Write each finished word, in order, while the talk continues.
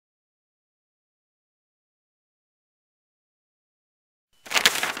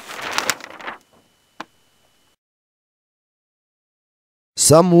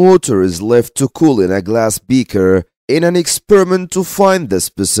Some water is left to cool in a glass beaker in an experiment to find the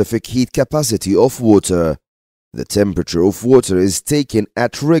specific heat capacity of water. The temperature of water is taken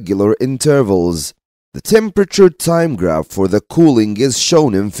at regular intervals. The temperature time graph for the cooling is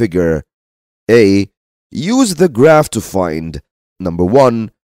shown in figure. A. Use the graph to find number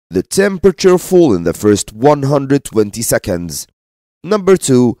 1. The temperature fall in the first 120 seconds. Number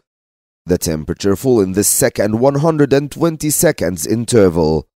 2. The temperature fall in the second 120 seconds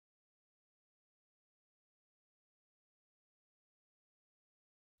interval.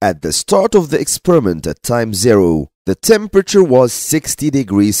 At the start of the experiment at time 0, the temperature was 60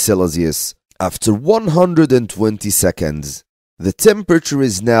 degrees Celsius. After 120 seconds, the temperature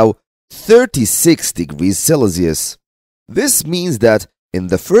is now 36 degrees Celsius. This means that in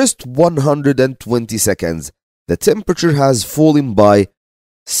the first 120 seconds, the temperature has fallen by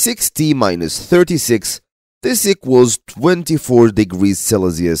 60 minus 36. This equals 24 degrees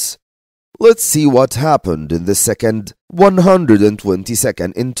Celsius. Let's see what happened in the second 120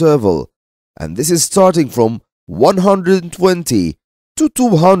 second interval. And this is starting from 120 to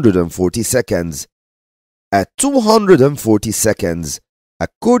 240 seconds. At 240 seconds,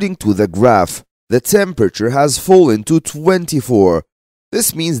 according to the graph, the temperature has fallen to 24.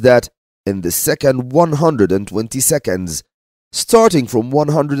 This means that in the second 120 seconds, starting from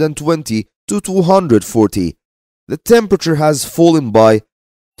 120 to 240, the temperature has fallen by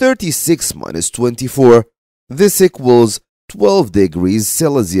 36 minus 24. This equals 12 degrees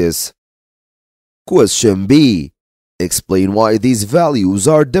Celsius. Question B. Explain why these values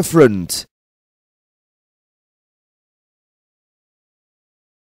are different.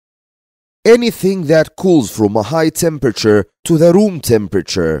 Anything that cools from a high temperature to the room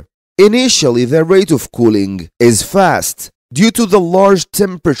temperature. Initially, the rate of cooling is fast due to the large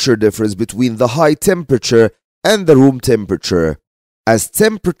temperature difference between the high temperature and the room temperature. As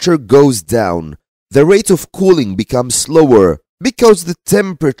temperature goes down, the rate of cooling becomes slower because the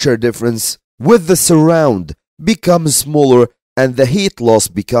temperature difference with the surround becomes smaller and the heat loss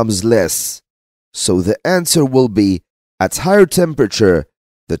becomes less. So the answer will be, at higher temperature,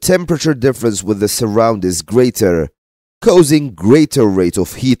 the temperature difference with the surround is greater, causing greater rate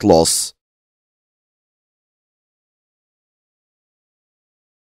of heat loss.